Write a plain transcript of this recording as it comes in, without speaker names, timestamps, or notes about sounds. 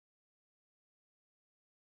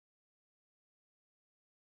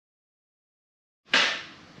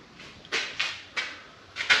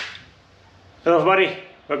Hello everybody,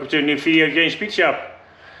 welcome to a new video here in Speed Shop.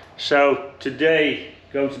 So today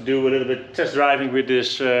going to do a little bit test driving with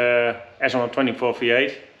this S124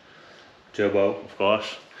 V8 Turbo, of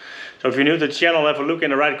course. So if you're new to the channel, have a look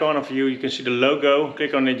in the right corner for you. You can see the logo,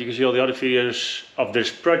 click on it, you can see all the other videos of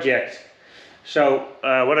this project. So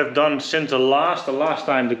what I've done since the last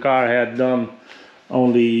time the car had done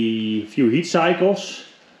only a few heat cycles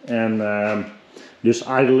and just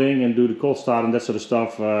idling and do the cold start and that sort of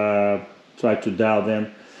stuff. Try to dial them,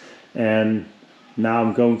 and now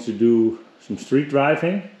I'm going to do some street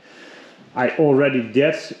driving. I already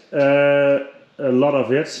did a lot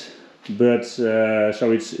of it, but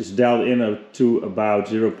so it's dialed in to about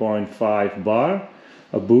 0.5 bar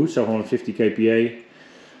of boost, so 150 kPa,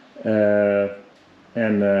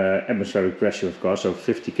 and atmospheric pressure, of course, so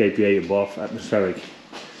 50 kPa above atmospheric.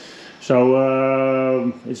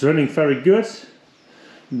 So it's running very good.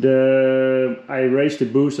 I raised the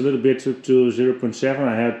boost a little bit to 0.7.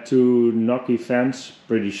 I had two knock events,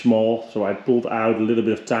 pretty small, so I pulled out a little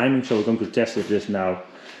bit of timing. So we're going to test if that's now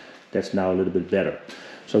a little bit better.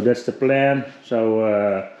 So that's the plan.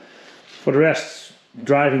 So for the rest,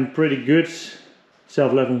 driving pretty good.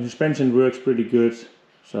 Self-leveling suspension works pretty good.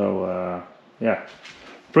 So yeah,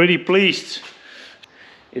 pretty pleased.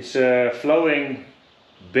 It's flowing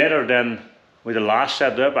better than with the last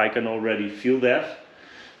setup. I can already feel that.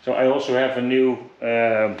 So I also have a new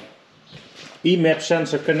EMAP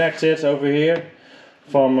sensor connected over here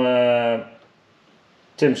from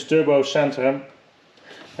Tim's Turbo Center.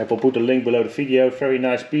 I will put a link below the video. Very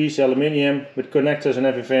nice piece, aluminium with connectors and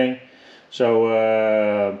everything. So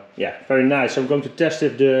yeah, very nice. So I'm going to test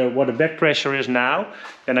if what the back pressure is now,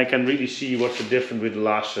 and I can really see what's the difference with the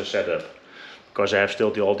last setup, because I have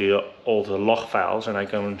still all the old log files, and I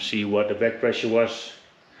can see what the back pressure was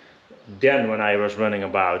then when I was running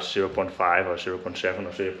about 0.5 or 0.7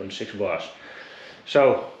 or 0.6 bars.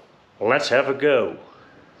 So let's have a go.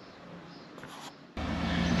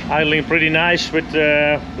 Idling pretty nice with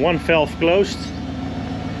one valve closed.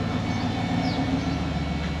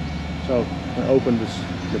 So I open the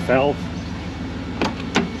valve.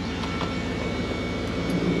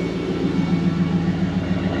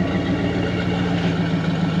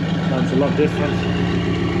 Sounds a lot different.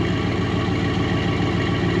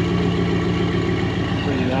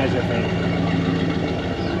 Nice, I think.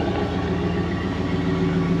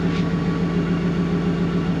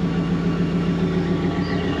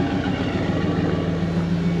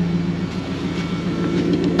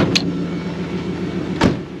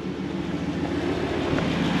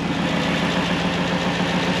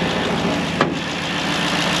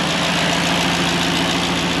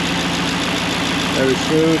 Very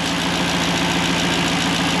smooth.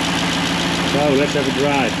 So let's have a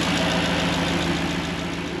drive.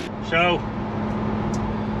 So,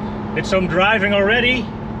 did some driving already.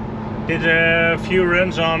 Did a few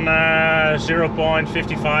runs on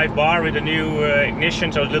 0.55 bar with a new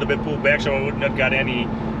ignition, so it's a little bit pulled back, so I would not got any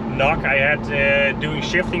knock. I had doing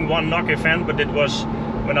shifting one knock event, but it was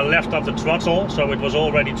when I left off the throttle, so it was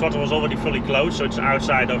throttle was already fully closed, so it's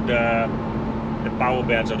outside of the power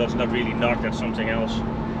band, so that's not really knock, that's something else.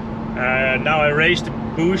 Now I raised the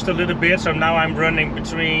boost a little bit, so now I'm running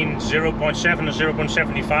between 0.7 and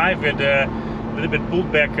 0.75 with a little bit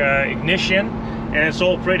pulled back ignition, and it's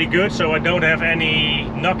all pretty good. So I don't have any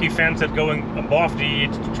knock events that going above the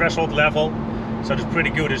threshold level, so it's pretty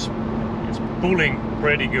good. It's pulling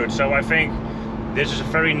pretty good. So I think this is a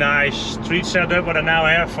very nice street setup. What I now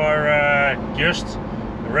have for just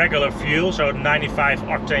regular fuel, so 95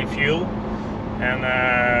 octane fuel, and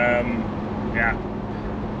yeah.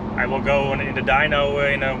 I will go in the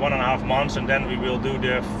dyno in 1.5 months, and then we will do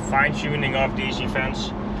the fine-tuning of these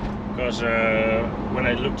events, because when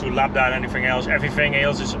I look to lap down anything else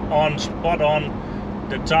is on spot on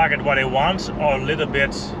the target what I want, or a little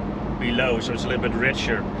bit below, so it's a little bit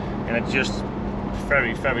richer, and it's just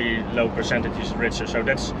very low percentages richer, so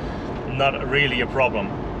that's not really a problem.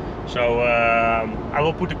 So I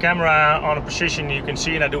will put the camera on a position you can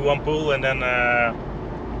see, and I do one pull and then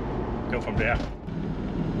go from there.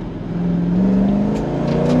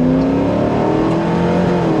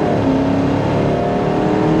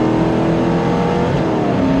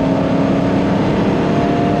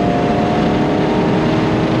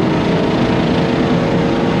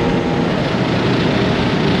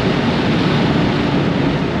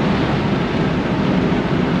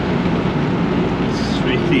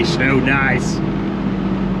 So nice.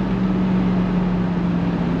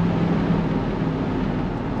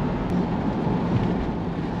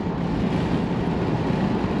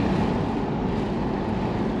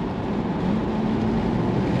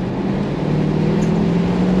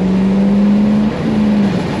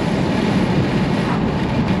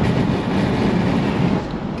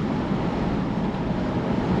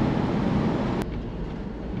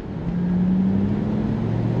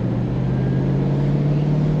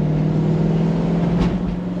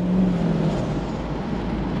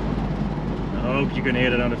 can hear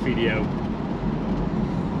that on the video.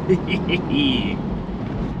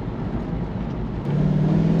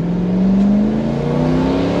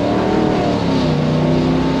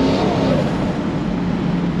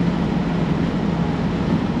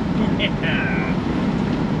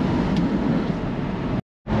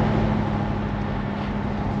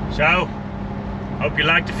 So, hope you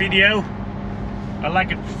liked the video. I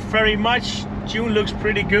like it very much. Tune looks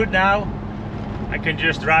pretty good now. I can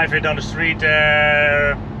just drive it on the street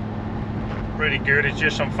pretty good. It's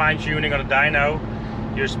just some fine tuning on the dyno.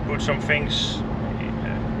 Just put some things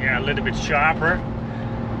yeah, a little bit sharper.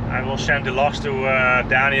 I will send the logs to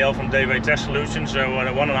Daniel from V8 Test Solutions. So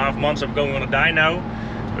 1.5 months of going on the dyno,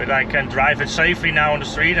 but I can drive it safely now on the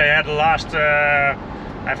street. I had the last I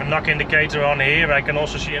have a knock indicator on here. I can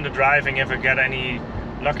also see in the driving if I get any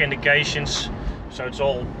knock indications. So it's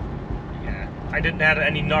all, yeah, I didn't have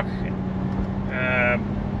any knock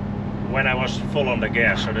when I was full on the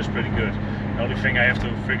gas, so that's pretty good. The only thing I have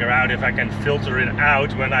to figure out if I can filter it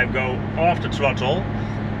out when I go off the throttle,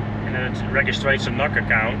 and then it registers a knock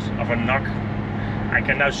account of a knock. I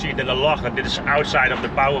can now see it in the log that this is outside of the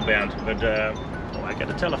power band, but oh, I get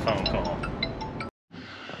a telephone call.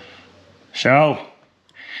 So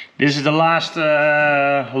this is the last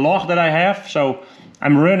log that I have. So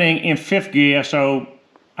I'm running in 5th gear, so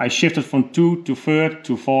I shifted from 2 to 3rd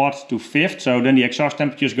to 4th to 5th, so then the exhaust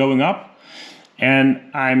temperature is going up. And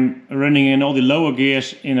I'm running in all the lower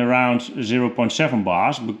gears in around 0.7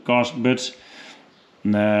 bars, but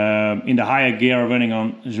in the higher gear I'm running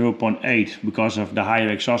on 0.8 because of the higher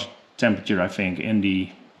exhaust temperature, I think,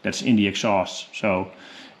 that's in the exhaust. So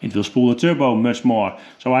it will spool the turbo much more.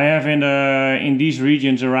 So I have in these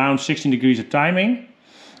regions around 16 degrees of timing.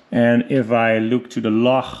 And if I look to the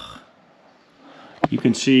log, you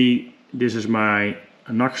can see this is my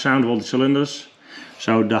knock sound of all the cylinders.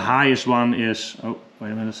 So the highest one is, oh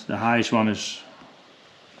wait a minute, the highest one is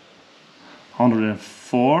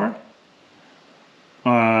 104.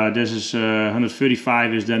 This is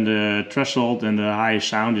 135 is then the threshold, and the highest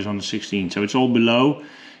sound is on the 16. So it's all below,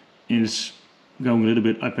 and it's going a little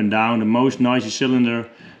bit up and down. The most noisy cylinder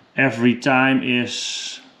every time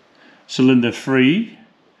is cylinder 3.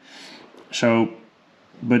 So,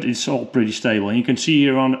 but it's all pretty stable. And you can see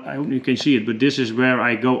here on, I hope you can see it, but this is where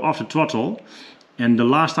I go off the throttle. And the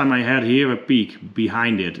last time I had here a peak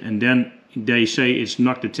behind it, and then they say it's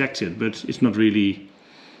knock detected, but it's not really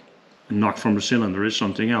a knock from the cylinder, it's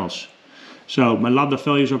something else. So my lambda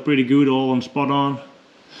values are pretty good, all on spot on.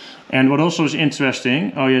 And what also is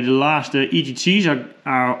interesting, oh yeah, the EGTs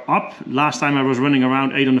are up. Last time I was running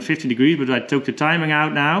around 850 degrees, but I took the timing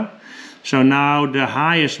out now. So now the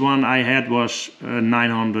highest one I had was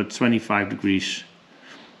 925 degrees.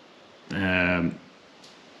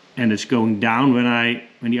 And it's going down when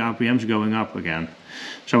the RPM is going up again.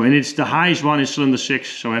 So, and it's the highest one is cylinder 6.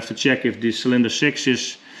 So I have to check if the cylinder 6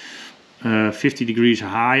 is 50 degrees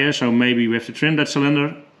higher. So maybe we have to trim that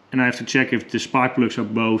cylinder. And I have to check if the spark plugs are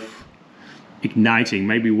both igniting.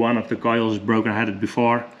 Maybe one of the coils is broken. I had it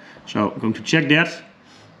before. So I'm going to check that.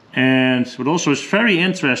 And what also is very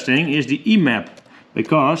interesting is the EMAP.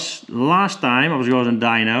 Because last time I was going on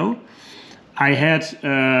dyno, I had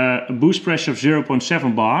a boost pressure of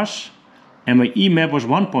 0.7 bars and my EMAP was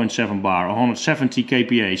 1.7 bar, 170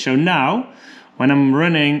 kph. So now when I'm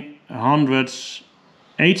running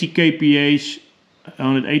 180 kph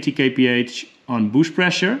on boost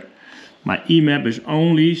pressure, my EMAP is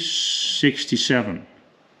only 67.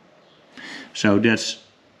 So that's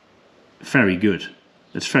very good.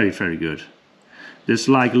 That's very, very good. That's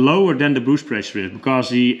like lower than the boost pressure is, because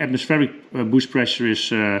the atmospheric boost pressure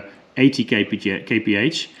is 80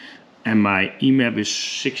 kph and my EMAP is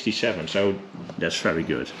 67, so that's very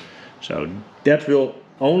good. So that will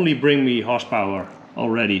only bring me horsepower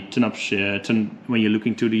already when you're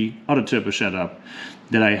looking to the other turbo setup,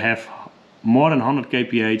 that I have more than 100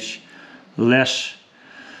 kph less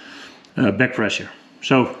back pressure.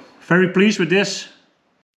 So very pleased with this.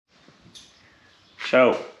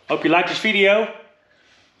 So hope you like this video.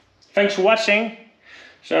 Thanks for watching.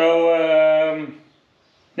 So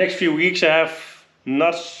next few weeks I have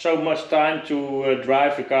not so much time to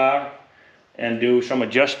drive the car and do some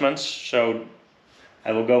adjustments. So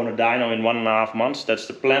I will go on a dyno in 1.5 months. That's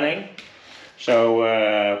the planning. So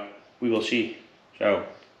we will see. So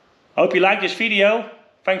hope you like this video.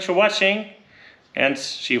 Thanks for watching and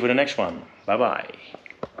see you for the next one. Bye bye.